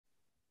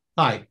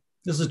Hi,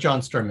 this is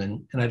John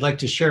Sterman, and I'd like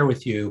to share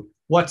with you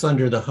what's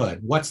under the hood.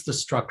 What's the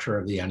structure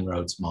of the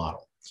En-ROADS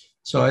model?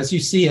 So as you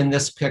see in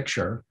this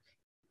picture,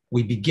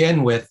 we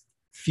begin with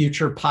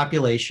future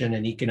population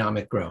and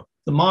economic growth.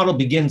 The model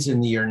begins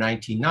in the year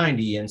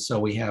 1990, and so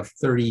we have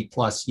 30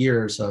 plus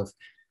years of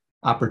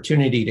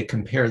opportunity to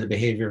compare the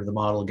behavior of the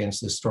model against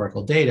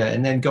historical data.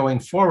 And then going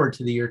forward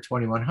to the year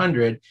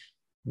 2100,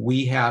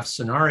 we have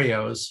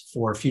scenarios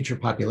for future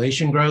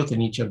population growth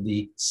in each of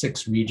the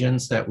 6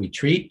 regions that we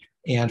treat,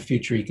 and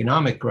future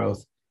economic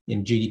growth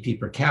in GDP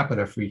per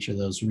capita for each of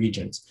those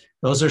regions.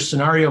 Those are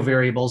scenario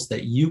variables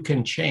that you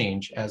can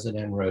change as an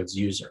En-ROADS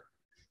user.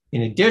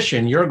 In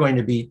addition, you're going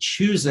to be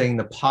choosing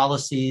the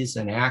policies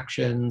and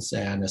actions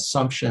and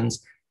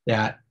assumptions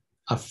that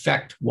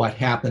affect what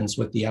happens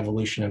with the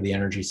evolution of the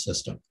energy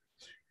system.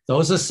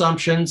 Those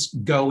assumptions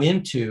go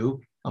into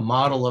a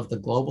model of the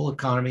global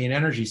economy and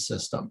energy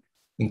system,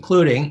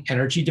 including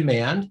energy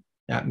demand.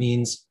 That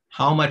means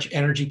how much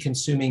energy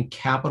consuming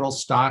capital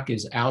stock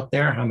is out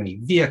there, how many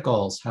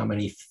vehicles, how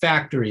many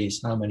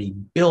factories, how many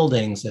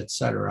buildings, et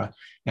cetera,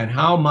 and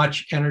how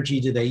much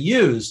energy do they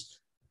use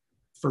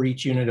for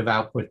each unit of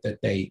output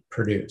that they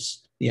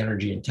produce, the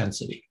energy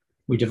intensity.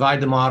 We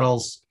divide the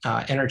model's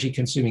energy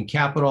consuming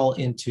capital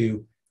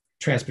into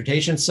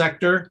transportation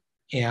sector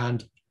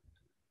and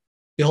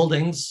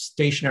buildings,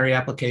 stationary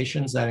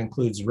applications. That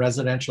includes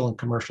residential and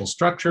commercial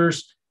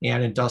structures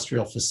and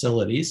industrial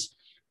facilities.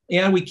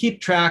 And we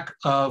keep track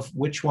of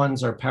which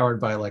ones are powered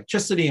by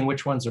electricity and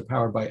which ones are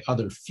powered by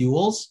other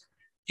fuels.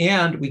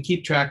 And we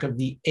keep track of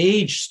the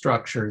age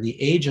structure, the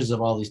ages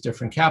of all these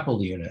different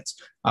capital units.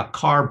 A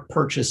car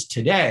purchased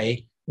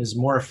today is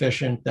more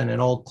efficient than an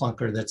old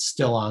clunker that's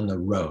still on the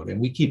road. And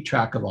we keep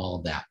track of all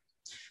of that.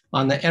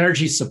 On the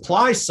energy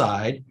supply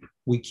side,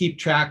 we keep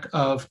track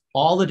of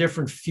all the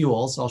different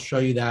fuels. I'll show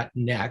you that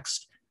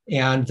next.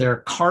 And their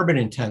carbon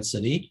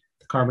intensity.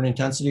 The carbon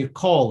intensity of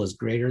coal is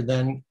greater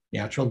than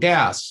natural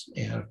gas.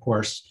 And of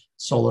course,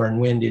 solar and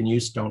wind in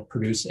use don't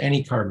produce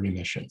any carbon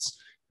emissions.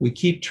 We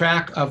keep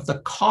track of the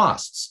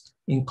costs,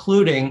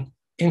 including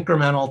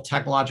incremental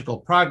technological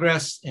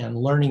progress and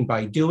learning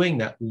by doing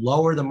that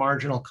lower the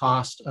marginal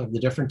cost of the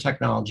different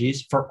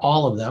technologies for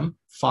all of them,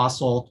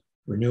 fossil,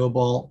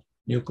 renewable,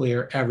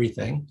 nuclear,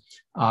 everything,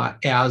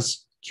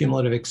 as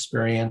cumulative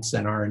experience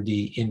and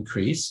R&D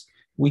increase.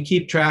 We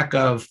keep track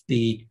of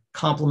the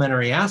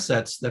complementary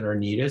assets that are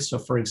needed. So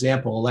for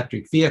example,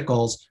 electric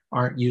vehicles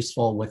aren't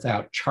useful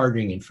without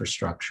charging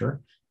infrastructure.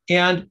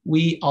 And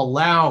we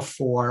allow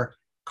for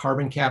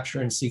carbon capture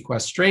and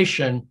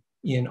sequestration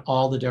in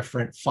all the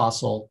different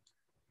fossil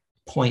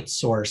point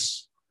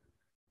source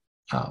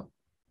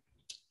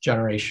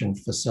generation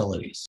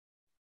facilities.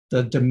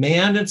 The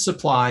demand and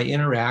supply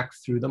interact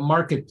through the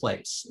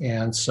marketplace.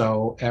 And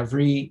so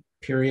every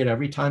period,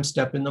 every time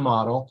step in the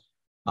model,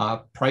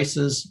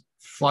 prices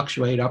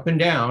fluctuate up and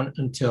down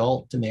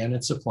until demand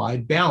and supply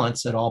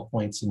balance at all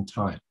points in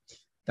time.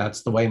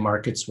 That's the way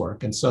markets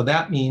work. And so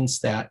that means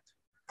that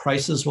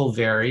prices will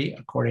vary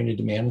according to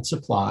demand and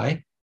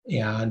supply.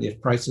 And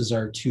if prices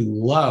are too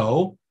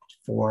low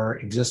for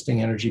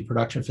existing energy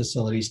production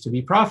facilities to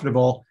be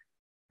profitable,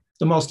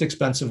 the most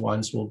expensive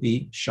ones will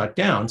be shut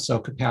down. So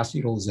capacity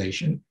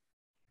utilization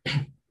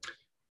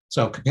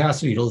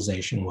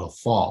will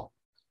fall.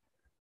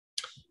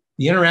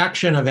 The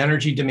interaction of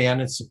energy demand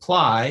and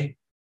supply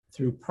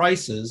through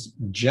prices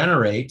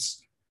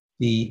generates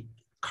the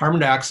carbon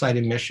dioxide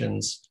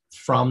emissions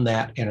from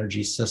that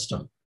energy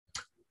system.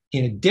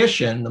 In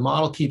addition, the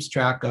model keeps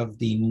track of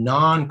the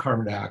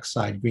non-carbon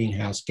dioxide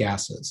greenhouse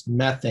gases,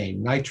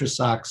 methane, nitrous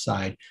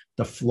oxide,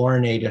 the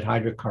fluorinated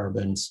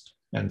hydrocarbons,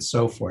 and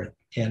so forth.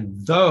 And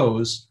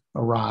those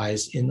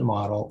arise in the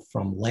model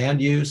from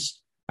land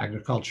use,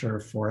 agriculture,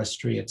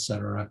 forestry, et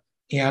cetera,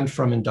 and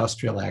from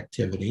industrial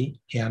activity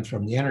and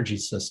from the energy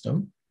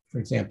system. For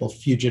example,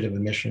 fugitive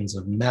emissions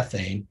of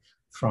methane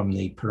from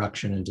the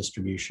production and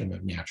distribution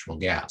of natural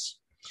gas.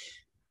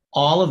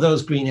 All of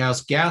those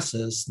greenhouse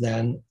gases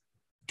then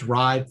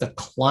drive the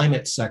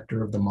climate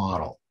sector of the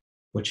model,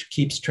 which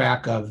keeps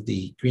track of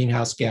the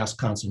greenhouse gas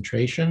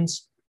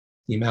concentrations,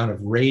 the amount of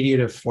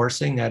radiative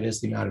forcing, that is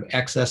the amount of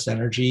excess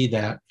energy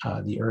that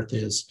the Earth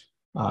is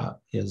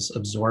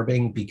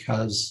absorbing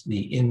because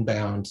the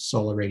inbound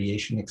solar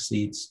radiation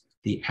exceeds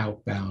the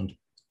outbound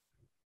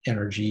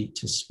energy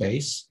to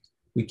space.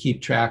 We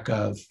keep track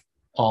of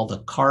all the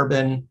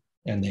carbon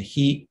and the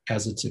heat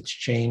as it's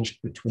exchanged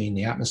between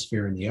the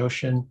atmosphere and the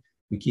ocean.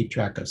 We keep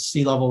track of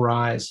sea level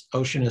rise,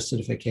 ocean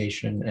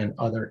acidification, and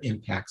other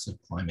impacts of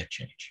climate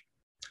change.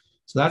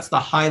 So that's the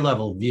high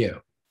level view.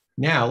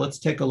 Now let's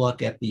take a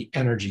look at the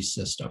energy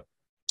system.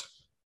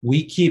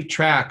 We keep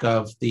track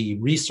of the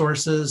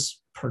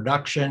resources,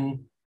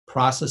 production,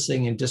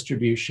 processing, and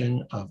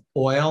distribution of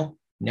oil,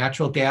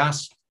 natural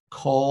gas,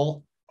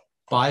 coal,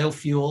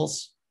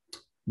 biofuels,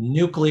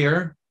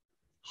 nuclear,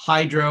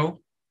 hydro,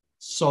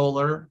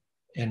 solar,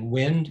 and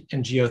wind,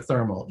 and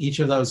geothermal. Each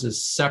of those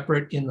is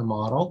separate in the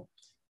model,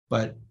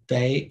 but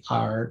they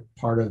are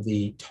part of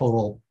the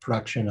total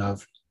production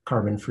of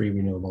carbon-free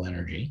renewable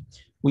energy.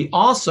 We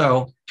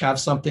also have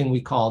something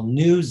we call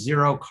new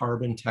zero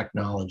carbon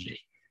technology.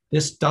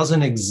 This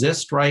doesn't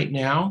exist right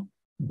now,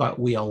 but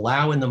we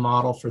allow in the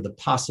model for the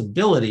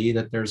possibility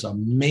that there's a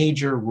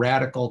major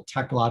radical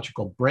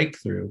technological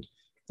breakthrough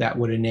that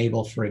would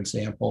enable, for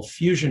example,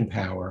 fusion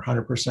power,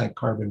 100%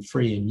 carbon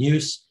free in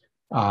use,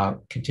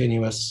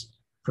 continuous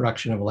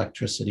production of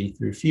electricity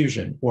through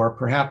fusion. Or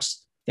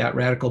perhaps that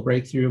radical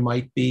breakthrough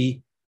might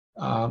be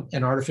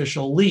an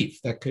artificial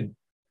leaf that could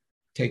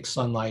take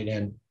sunlight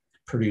and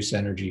produce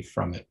energy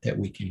from it that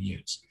we can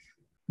use.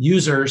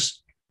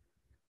 Users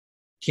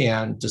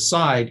can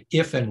decide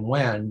if and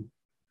when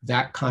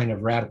that kind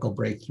of radical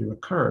breakthrough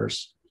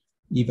occurs,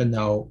 even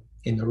though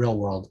in the real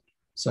world,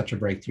 such a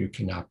breakthrough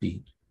cannot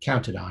be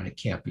counted on, it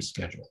can't be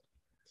scheduled.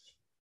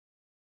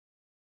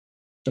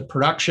 The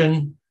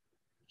production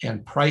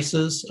and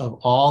prices of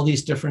all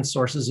these different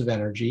sources of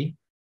energy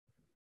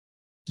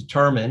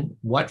determine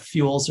what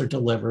fuels are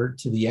delivered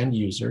to the end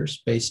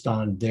users based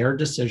on their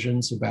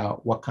decisions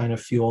about what kind of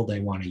fuel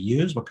they want to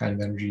use, what kind of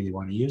energy they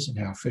want to use, and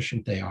how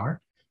efficient they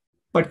are,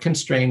 but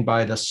constrained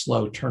by the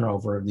slow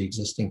turnover of the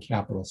existing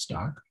capital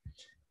stock.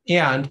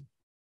 And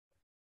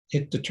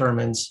it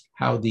determines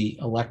how the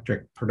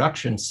electric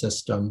production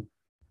system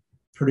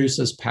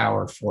produces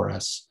power for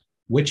us,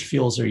 which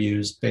fuels are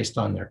used based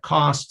on their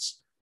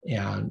costs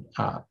and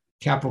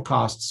capital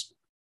costs,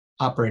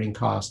 operating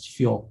costs,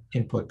 fuel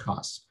input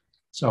costs.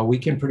 So we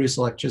can produce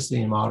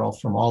electricity in a model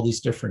from all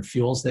these different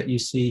fuels that you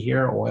see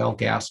here, oil,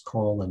 gas,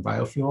 coal, and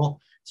biofuel,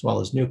 as well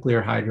as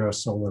nuclear, hydro,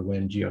 solar,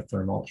 wind,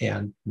 geothermal,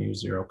 and new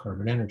zero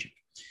carbon energy.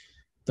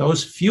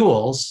 Those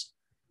fuels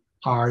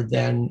are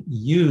then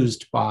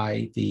used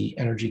by the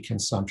energy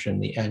consumption,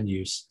 the end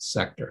use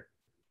sector.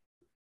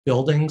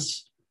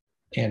 Buildings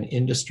and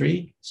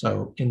industry,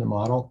 so in the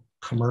model,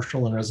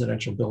 commercial and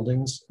residential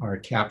buildings are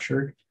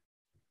captured,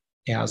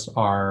 as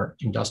are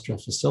industrial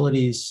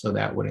facilities, so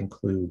that would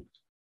include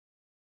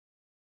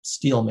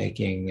steel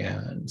making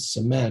and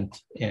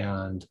cement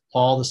and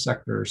all the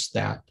sectors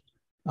that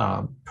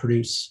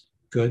produce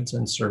goods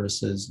and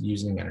services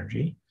using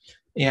energy,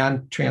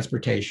 and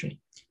transportation.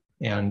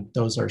 And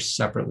those are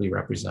separately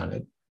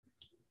represented.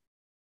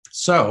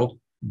 So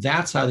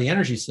that's how the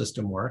energy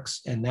system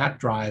works, and that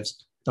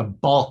drives the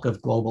bulk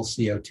of global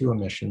CO2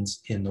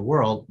 emissions in the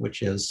world,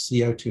 which is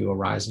CO2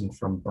 arising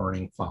from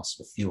burning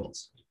fossil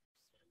fuels.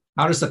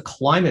 How does the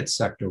climate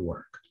sector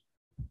work?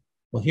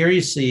 Well, here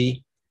you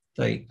see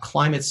the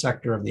climate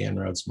sector of the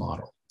En-ROADS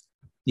model.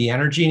 The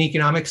energy and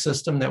economic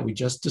system that we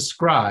just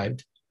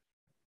described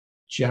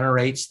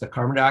generates the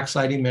carbon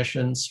dioxide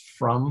emissions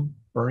from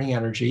burning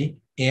energy,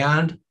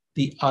 and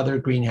the other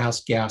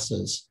greenhouse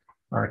gases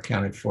are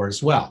accounted for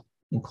as well,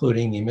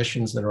 including the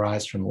emissions that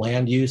arise from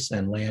land use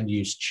and land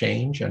use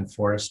change and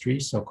forestry,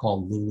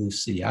 so-called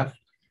LULUCF.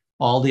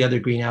 All the other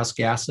greenhouse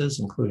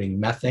gases, including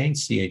methane,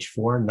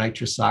 CH4,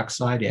 nitrous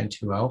oxide,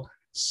 N2O,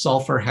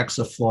 sulfur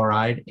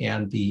hexafluoride,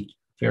 and the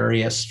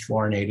various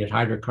fluorinated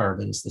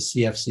hydrocarbons, the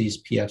CFCs,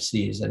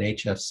 PFCs, and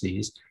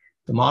HFCs.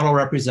 The model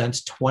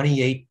represents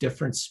 28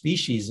 different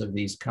species of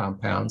these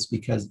compounds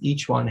because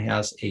each one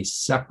has a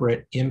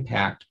separate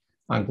impact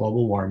on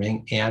global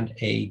warming and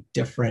a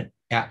different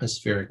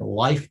atmospheric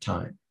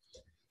lifetime.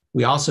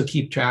 We also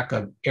keep track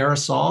of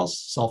aerosols,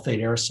 sulfate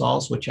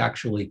aerosols, which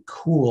actually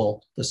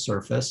cool the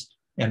surface,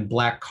 and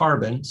black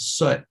carbon,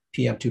 soot,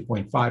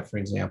 PM2.5, for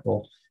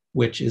example,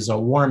 which is a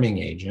warming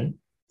agent.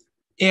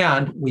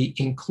 And we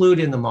include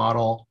in the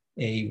model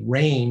a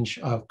range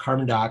of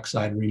carbon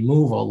dioxide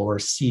removal, or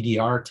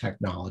CDR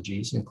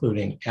technologies,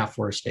 including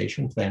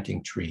afforestation,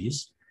 planting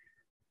trees,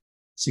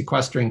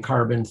 sequestering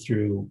carbon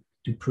through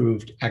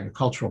improved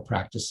agricultural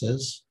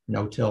practices,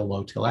 no-till,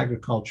 low-till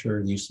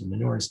agriculture, use of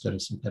manure instead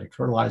of synthetic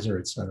fertilizer,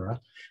 et cetera.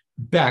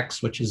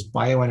 BECCS, which is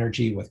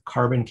bioenergy with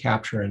carbon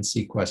capture and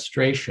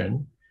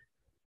sequestration.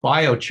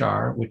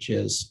 Biochar, which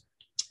is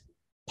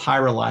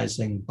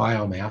pyrolyzing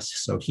biomass,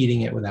 so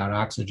heating it without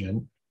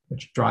oxygen,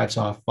 which drives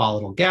off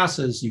volatile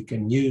gases you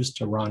can use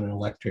to run an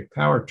electric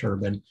power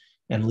turbine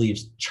and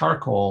leaves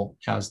charcoal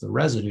as the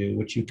residue,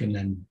 which you can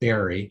then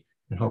bury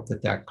and hope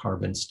that that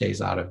carbon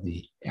stays out of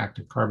the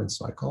active carbon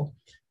cycle.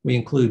 We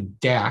include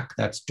DAC,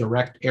 that's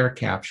direct air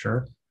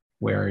capture,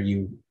 where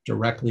you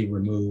directly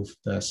remove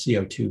the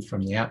CO2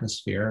 from the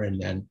atmosphere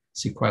and then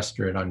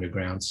sequester it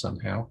underground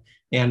somehow,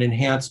 and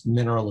enhanced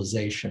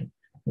mineralization,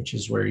 which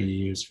is where you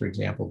use, for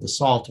example,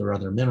 basalt or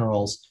other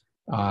minerals,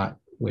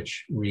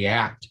 which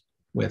react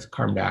with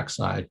carbon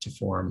dioxide to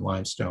form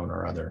limestone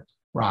or other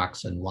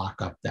rocks and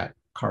lock up that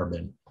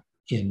carbon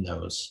in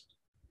those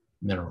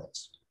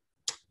minerals.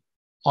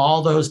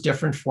 All those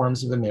different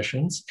forms of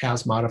emissions,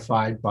 as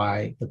modified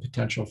by the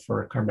potential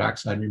for carbon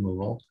dioxide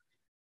removal,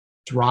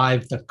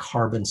 drive the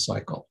carbon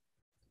cycle.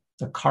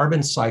 The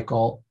carbon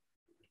cycle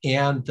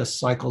and the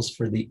cycles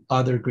for the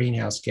other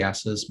greenhouse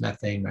gases,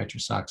 methane,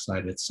 nitrous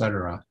oxide, et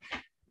cetera,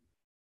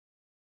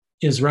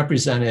 is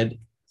represented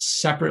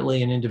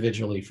separately and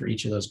individually for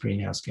each of those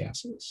greenhouse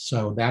gases.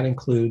 So that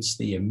includes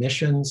the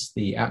emissions,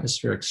 the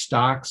atmospheric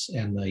stocks,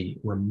 and the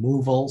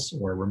removals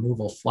or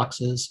removal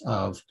fluxes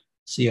of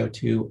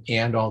CO2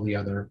 and all the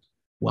other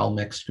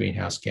well-mixed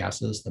greenhouse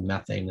gases, the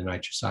methane, the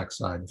nitrous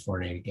oxide, the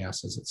fluorinated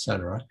gases, et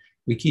cetera.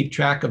 We keep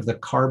track of the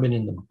carbon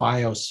in the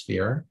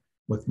biosphere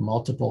with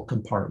multiple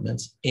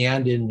compartments,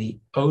 and in the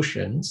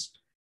oceans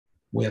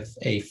with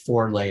a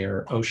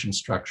 4-layer ocean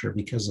structure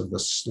because of the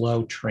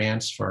slow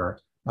transfer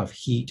of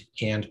heat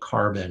and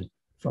carbon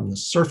from the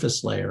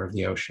surface layer of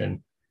the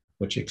ocean,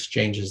 which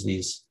exchanges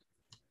these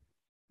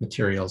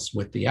materials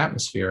with the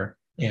atmosphere,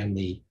 and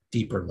the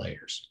deeper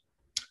layers.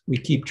 We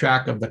keep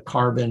track of the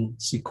carbon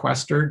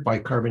sequestered by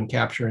carbon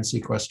capture and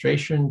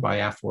sequestration, by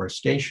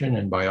afforestation,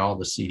 and by all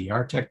the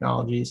CDR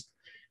technologies.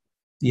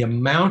 The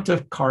amount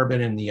of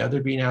carbon and the other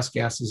greenhouse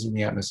gases in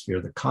the atmosphere,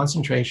 the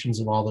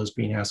concentrations of all those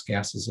greenhouse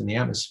gases in the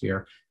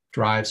atmosphere,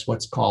 drives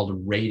what's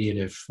called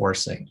radiative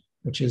forcing,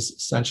 which is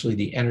essentially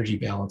the energy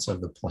balance of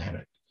the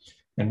planet.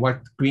 And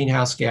what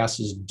greenhouse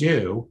gases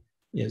do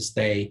is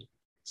they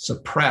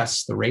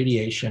suppress the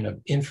radiation of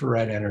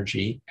infrared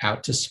energy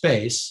out to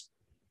space,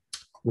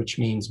 which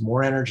means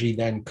more energy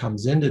then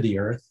comes into the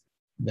Earth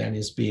than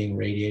is being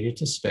radiated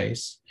to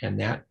space, and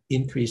that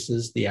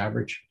increases the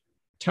average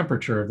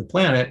temperature of the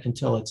planet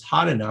until it's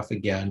hot enough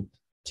again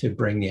to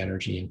bring the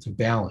energy into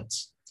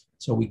balance.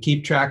 So we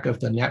keep track of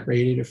the net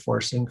radiative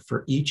forcing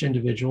for each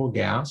individual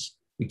gas.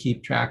 We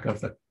keep track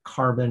of the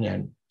carbon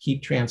and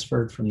heat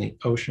transferred from the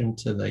ocean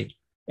to the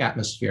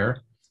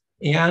atmosphere.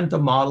 And the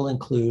model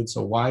includes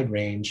a wide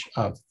range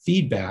of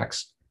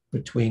feedbacks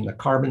between the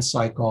carbon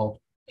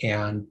cycle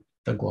and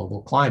the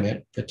global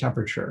climate, the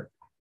temperature,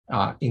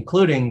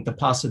 including the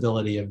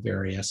possibility of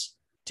various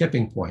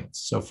tipping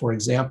points. So for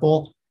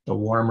example, the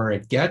warmer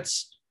it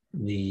gets,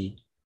 the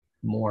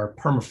more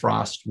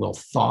permafrost will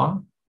thaw,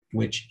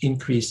 which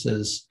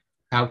increases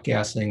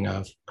outgassing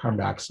of carbon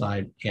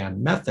dioxide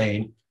and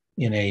methane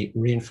in a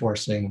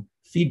reinforcing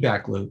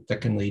feedback loop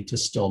that can lead to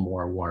still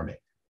more warming.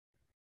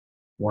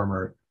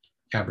 Warmer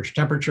average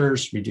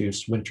temperatures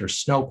reduce winter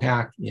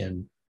snowpack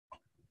in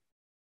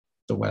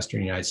the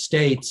Western United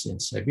States, in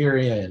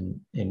Siberia, and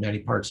in many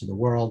parts of the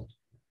world,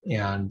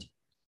 and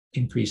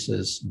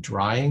increases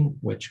drying,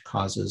 which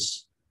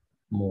causes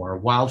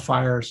more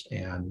wildfires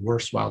and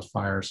worse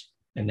wildfires,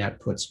 and that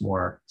puts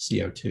more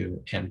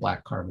CO2 and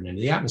black carbon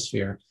into the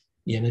atmosphere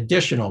in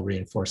additional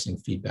reinforcing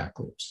feedback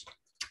loops.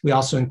 We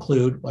also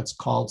include what's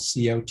called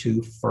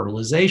CO2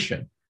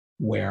 fertilization,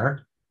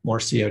 where more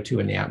CO2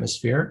 in the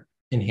atmosphere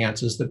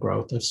enhances the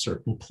growth of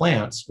certain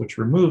plants, which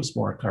removes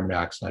more carbon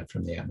dioxide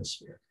from the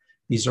atmosphere.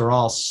 These are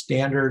all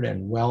standard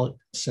and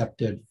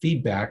well-accepted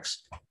feedbacks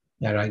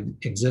that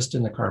exist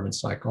in the carbon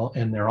cycle,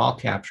 and they're all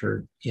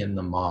captured in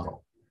the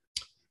model.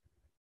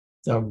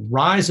 The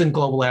rise in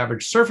global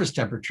average surface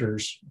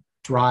temperatures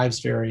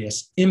drives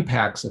various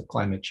impacts of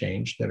climate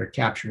change that are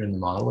captured in the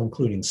model,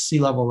 including sea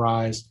level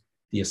rise,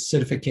 the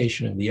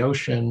acidification of the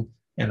ocean,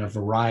 and a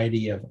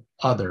variety of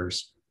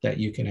others that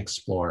you can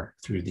explore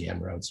through the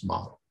En-ROADS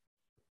model.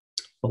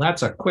 Well,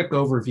 that's a quick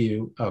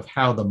overview of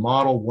how the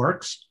model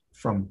works,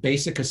 from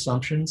basic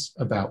assumptions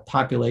about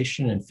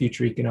population and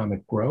future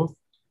economic growth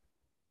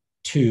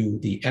to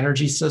the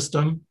energy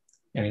system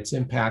and its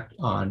impact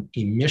on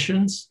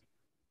emissions,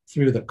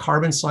 through the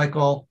carbon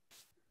cycle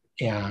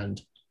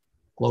and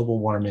global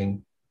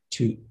warming,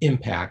 to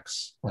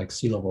impacts like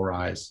sea level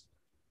rise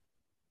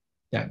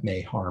that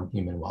may harm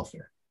human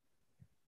welfare.